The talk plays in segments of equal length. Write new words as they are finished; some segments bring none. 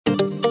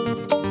Hello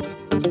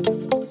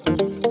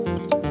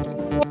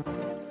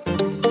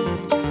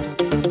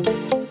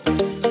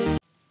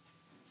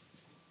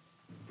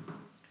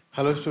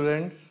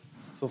students,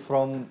 so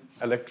from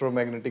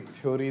Electromagnetic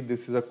Theory,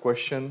 this is a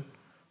question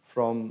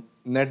from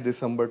NET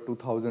December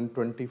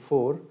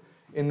 2024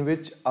 in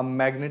which a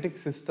magnetic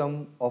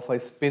system of a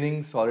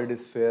spinning solid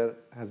sphere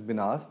has been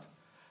asked,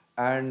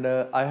 and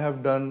I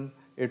have done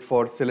it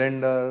for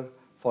cylinder,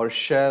 for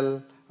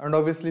shell, and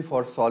obviously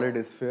for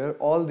solid sphere.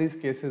 All these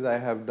cases I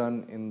have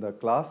done in the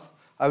class.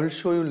 I will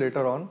show you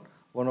later on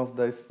one of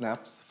the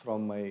snaps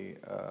from my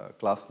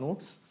class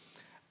notes,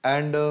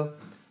 and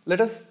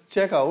let us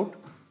check out.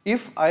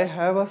 If I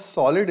have a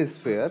solid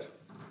sphere,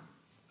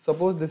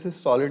 suppose this is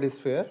solid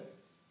sphere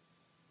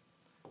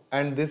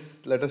and this,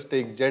 let us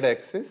take z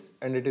axis,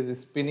 and it is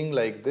spinning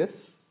like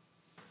this,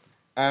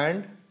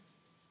 and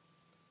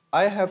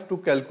I have to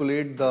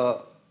calculate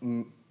the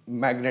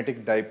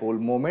magnetic dipole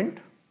moment.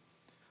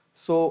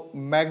 So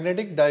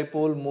magnetic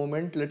dipole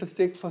moment, let us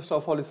take first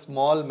of all a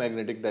small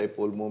magnetic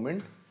dipole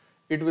moment.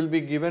 It will be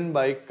given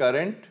by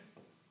current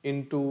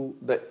into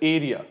the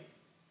area,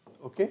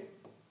 okay,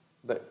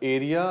 the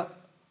area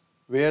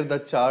where the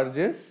charge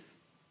is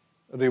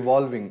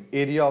revolving,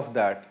 area of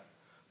that.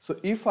 So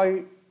if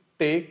I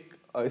take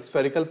a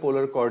spherical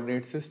polar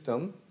coordinate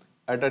system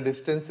at a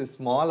distance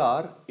small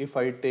r, if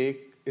I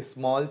take a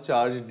small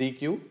charge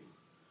dq,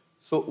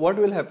 so what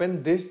will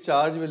happen? This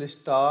charge will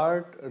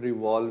start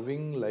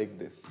revolving like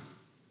this,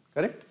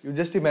 correct? You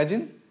just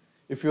imagine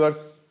if you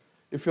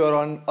are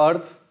on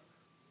earth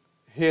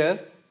here,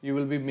 you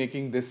will be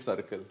making this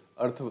circle,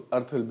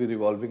 earth will be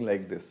revolving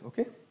like this,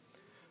 okay?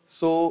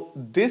 So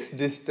this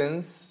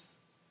distance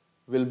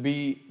will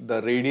be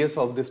the radius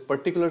of this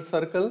particular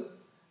circle,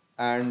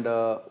 and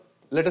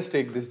let us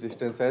take this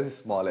distance as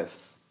small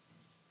s.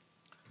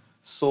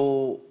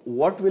 So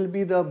what will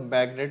be the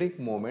magnetic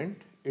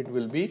moment? It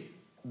will be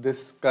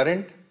this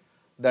current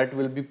that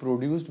will be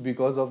produced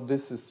because of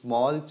this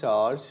small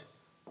charge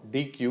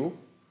dq,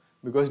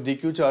 because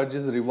dq charge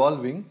is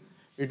revolving,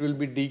 it will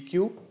be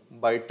dq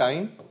by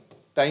time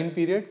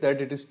period that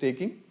it is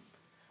taking,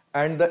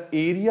 and the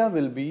area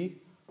will be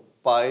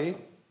pi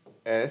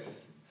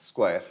s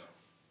square,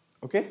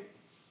 okay,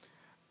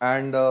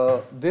 and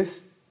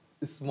this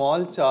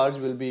small charge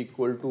will be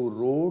equal to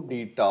rho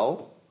d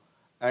tau,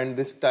 and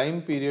this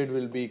time period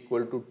will be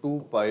equal to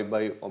 2 pi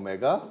by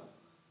omega.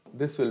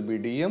 This will be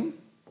dm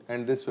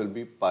and this will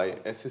be pi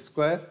s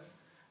square,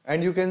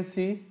 and you can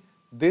see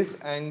this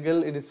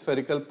angle in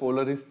spherical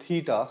polar is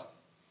theta,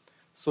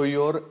 so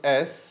your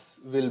s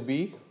will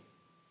be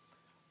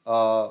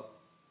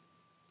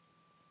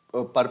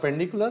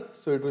perpendicular,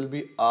 so it will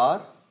be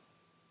r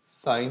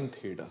sine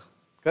theta,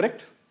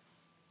 correct?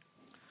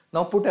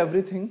 Now put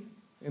everything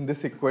in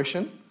this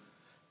equation,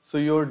 so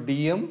your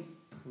dm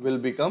will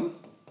become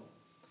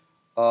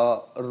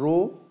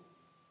rho,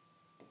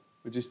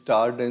 which is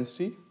charge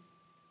density,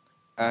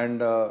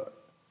 and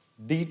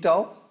d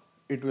tau,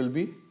 it will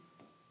be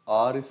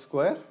r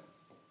square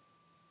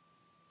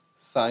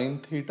sine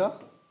theta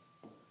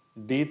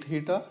d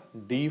theta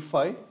d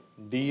phi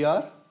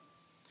dr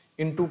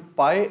into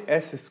pi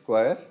s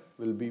square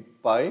will be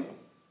pi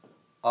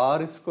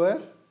r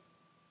square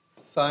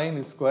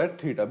sine square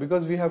theta,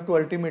 because we have to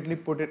ultimately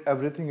put it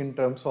everything in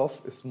terms of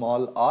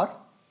small r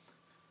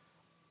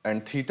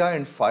and theta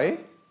and phi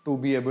to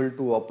be able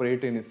to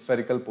operate in a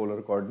spherical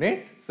polar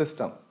coordinate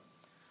system.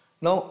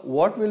 Now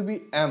what will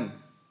be m?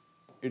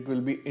 It will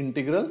be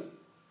integral,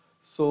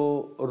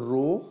 so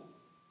rho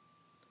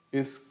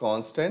is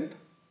constant,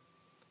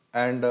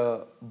 and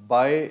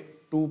by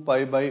 2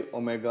 pi by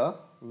omega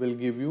will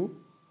give you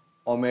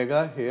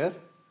omega here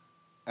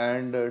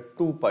and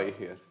 2 pi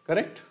here,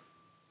 correct?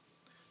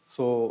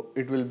 So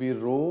it will be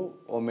rho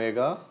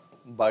omega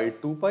by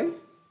 2 pi,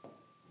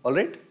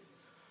 alright?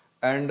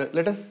 And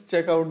let us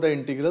check out the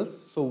integrals.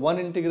 So one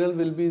integral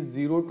will be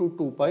 0 to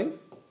 2 pi,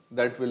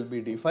 that will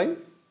be d phi,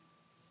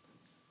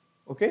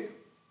 okay?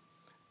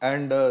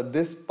 And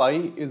this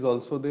pi is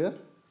also there,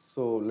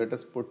 so let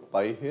us put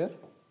pi here.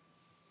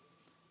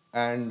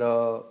 And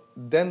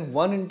then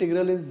one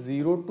integral is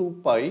 0 to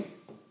pi,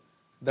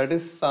 that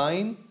is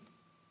sine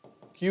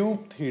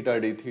cube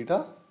theta d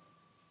theta.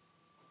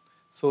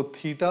 So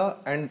theta,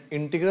 and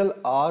integral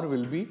r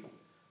will be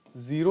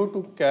 0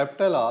 to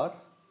capital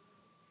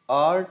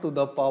R to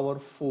the power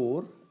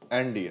 4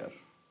 and dr.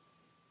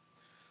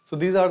 So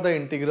these are the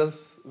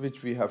integrals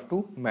which we have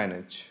to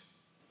manage,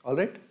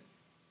 alright.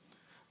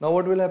 Now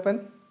what will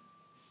happen?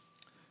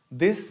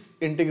 This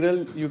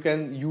integral you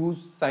can use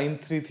sine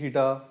 3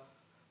 theta,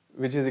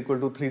 which is equal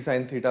to 3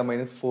 sine theta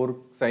minus 4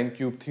 sine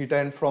cube theta,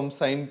 and from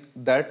sine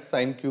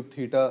cube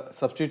theta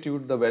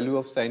substitute the value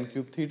of sine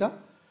cube theta,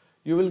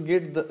 you will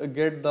get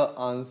the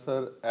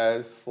answer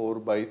as 4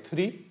 by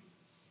 3,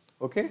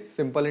 okay,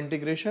 simple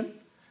integration,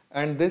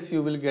 and this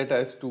you will get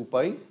as 2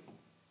 pi,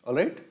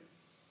 alright,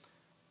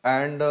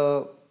 and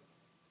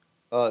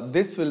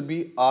this will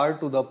be r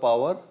to the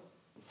power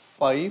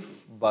 5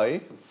 by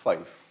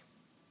 5,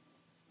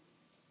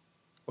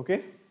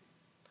 okay,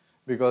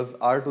 because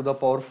r to the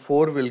power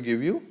 4 will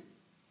give you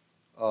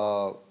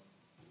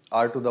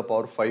r to the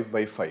power 5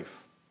 by 5.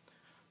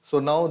 So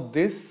now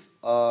this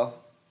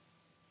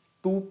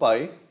 2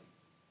 pi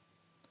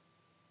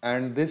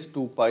and this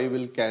 2 pi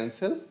will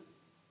cancel,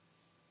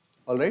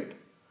 alright.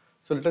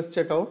 So let us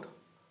check out.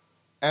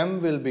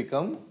 M will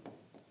become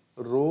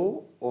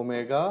rho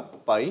omega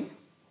pi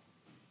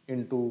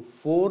into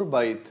 4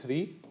 by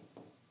 3,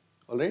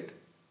 alright,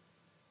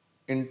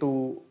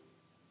 into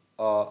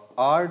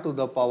r to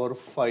the power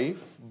 5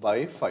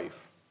 by 5.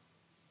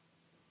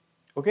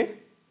 Okay.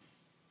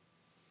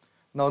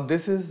 Now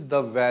this is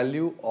the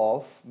value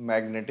of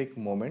magnetic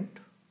moment.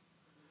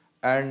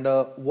 And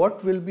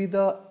what will be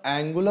the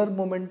angular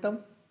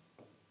momentum?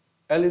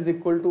 L is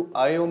equal to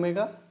I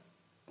omega.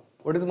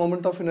 What is the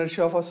moment of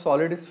inertia of a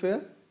solid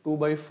sphere? 2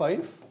 by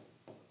 5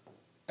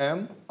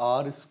 m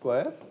r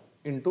square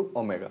into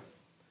omega.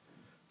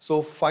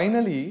 So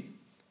finally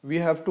we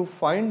have to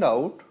find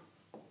out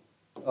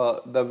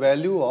the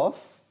value of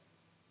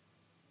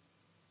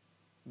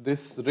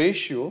this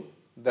ratio,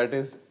 that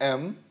is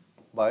m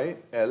by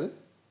L.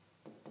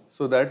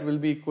 So that will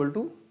be equal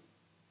to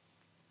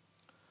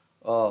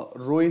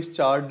rho is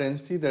charge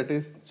density, that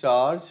is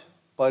charge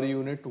per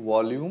unit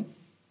volume,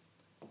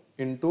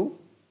 into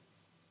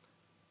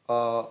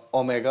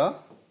omega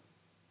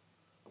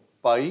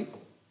pi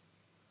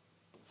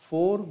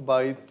 4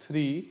 by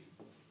 3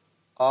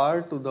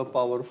 r to the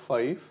power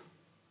 5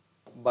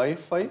 by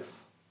 5,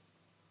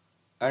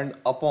 and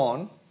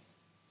upon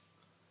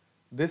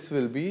this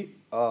will be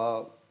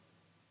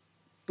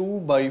 2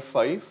 by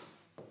 5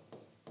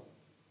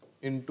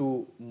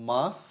 into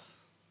mass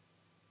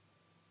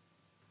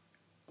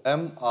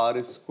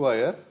mr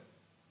square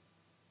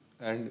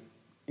and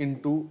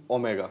into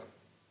omega.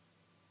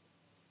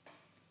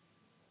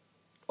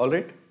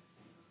 Alright.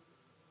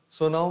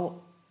 So now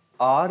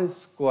r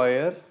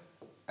square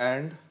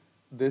and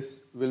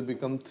this will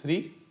become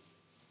 3,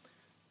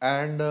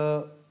 and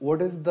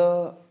what is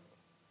the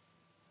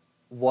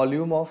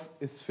volume of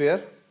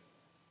sphere?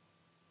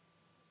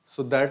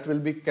 So that will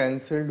be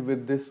cancelled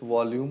with this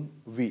volume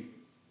V.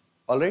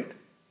 Alright.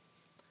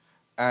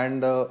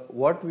 And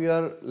what we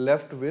are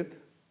left with,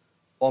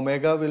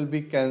 omega will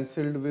be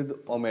cancelled with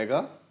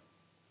omega,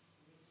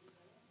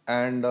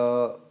 and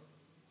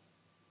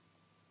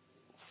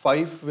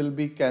 5 will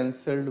be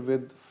cancelled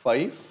with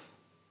 5,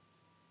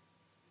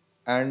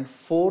 and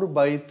 4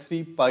 by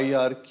 3 pi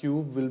r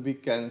cube will be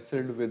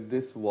cancelled with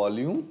this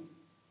volume.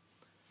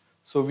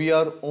 So we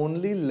are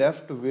only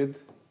left with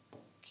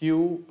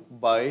q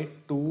by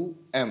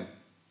 2m.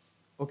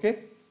 Okay.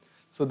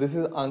 So this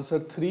is answer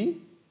 3,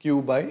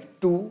 q by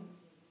 2m.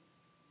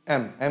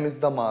 M is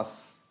the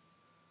mass.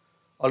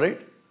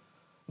 Alright.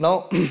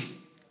 Now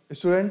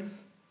students,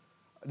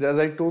 as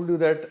I told you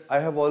that I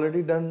have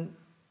already done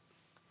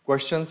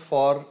questions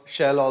for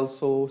shell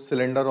also,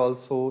 cylinder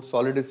also,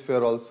 solid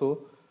sphere also.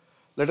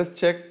 Let us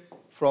check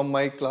from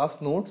my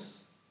class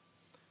notes.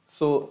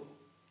 So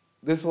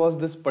this was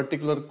this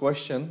particular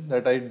question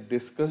that I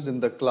discussed in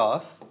the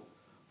class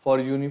for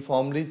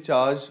uniformly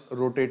charged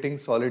rotating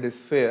solid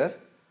sphere,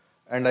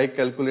 and I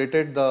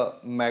calculated the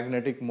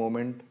magnetic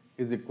moment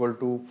is equal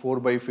to 4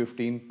 by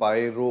 15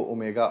 pi rho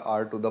omega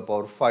r to the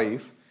power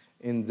 5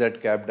 in z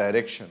cap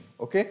direction.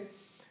 Okay.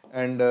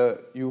 And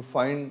you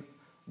find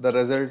the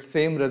result,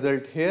 same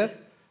result here,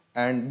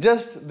 and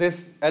just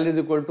this L is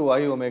equal to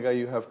I omega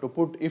you have to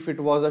put. If it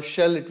was a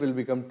shell, it will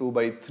become 2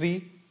 by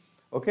 3.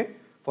 Okay.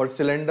 For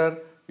cylinder,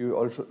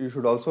 you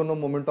should also know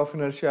moment of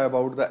inertia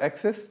about the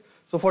axis.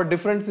 So for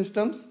different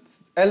systems,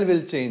 L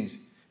will change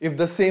if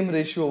the same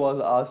ratio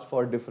was asked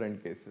for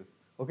different cases.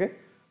 Okay.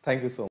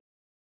 Thank you so much.